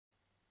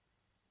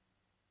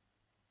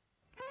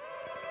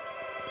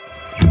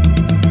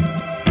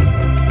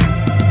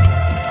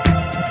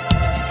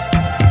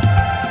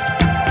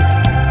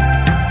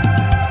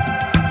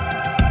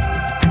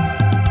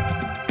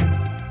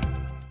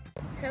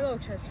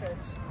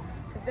friends,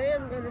 today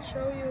I'm gonna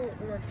show you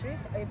one trick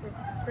I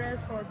prepared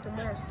for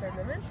tomorrow's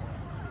tournament.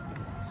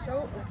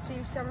 So let's see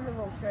if someone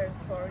will fall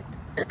for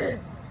it.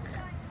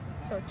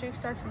 So trick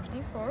starts with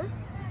d4,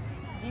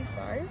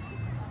 d5,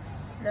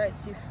 knight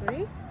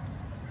c3,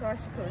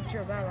 classical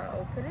Jobava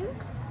opening.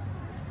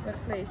 Let's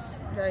place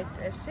knight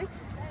f6,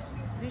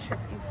 bishop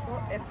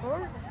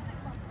f4,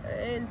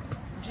 and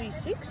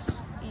g6,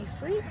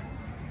 e3,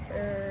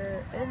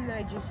 and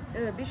knight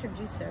bishop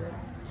g7.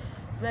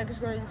 Black is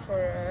going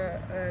for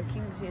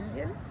King's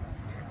Indian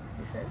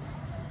defense.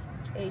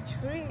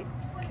 h3,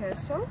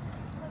 castle,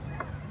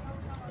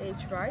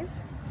 h5.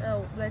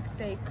 Now black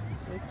take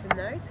with the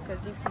knight,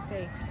 because if he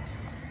takes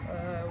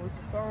with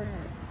the pawn,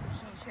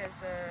 he has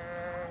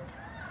a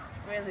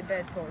really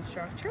bad pawn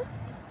structure.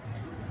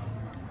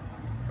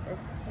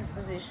 His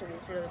position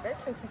is really bad,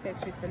 so he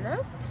takes with the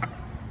knight.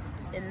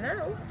 And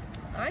now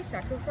I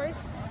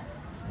sacrifice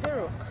the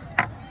rook.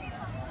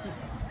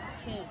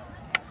 He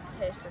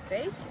has to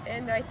take,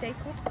 and I take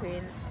with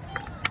queen.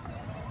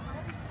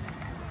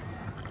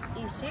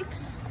 e6,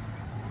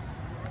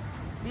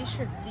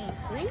 bishop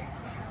d3,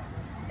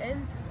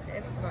 and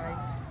f5.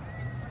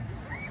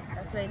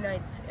 I play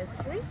knight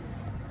f3,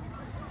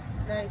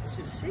 knight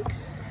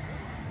c6,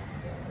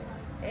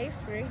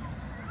 a3,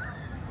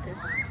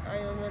 because I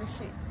don't want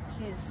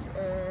his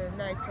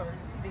knight on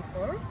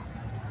before,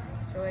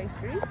 so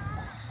a3,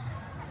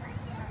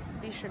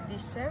 bishop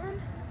d7,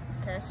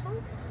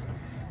 castle,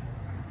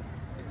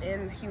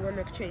 and he want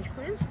to exchange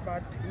queens,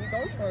 but we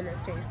don't want to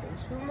exchange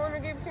queens, we want to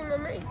give him a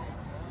mate.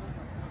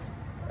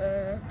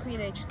 Queen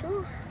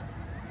h2,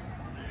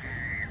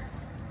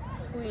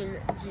 queen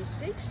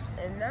g6,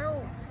 and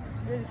now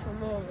beautiful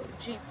move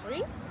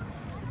g3,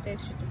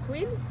 takes with the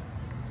queen.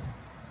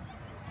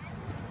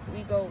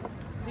 We go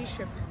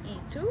bishop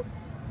e2,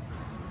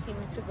 he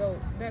need to go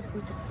back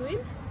with the queen,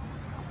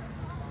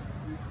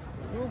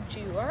 rook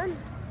g1,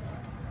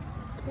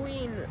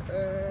 queen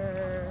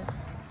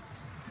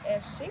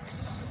f6,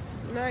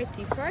 knight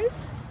e5,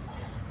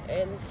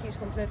 and he's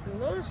completely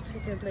lost. He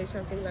can play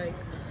something like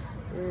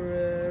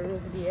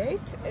rook d8,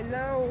 and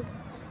now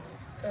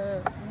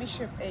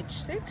bishop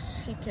h6,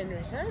 he can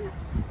resign.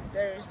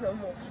 There is no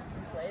more he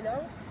can play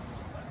now.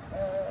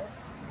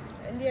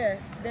 And yeah,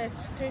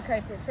 that's the trick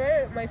I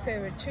prefer, my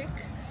favorite trick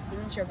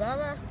in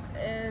Jobava.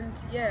 And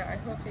yeah, I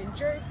hope you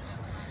enjoyed,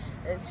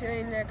 and see you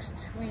in the next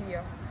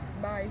video.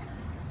 Bye.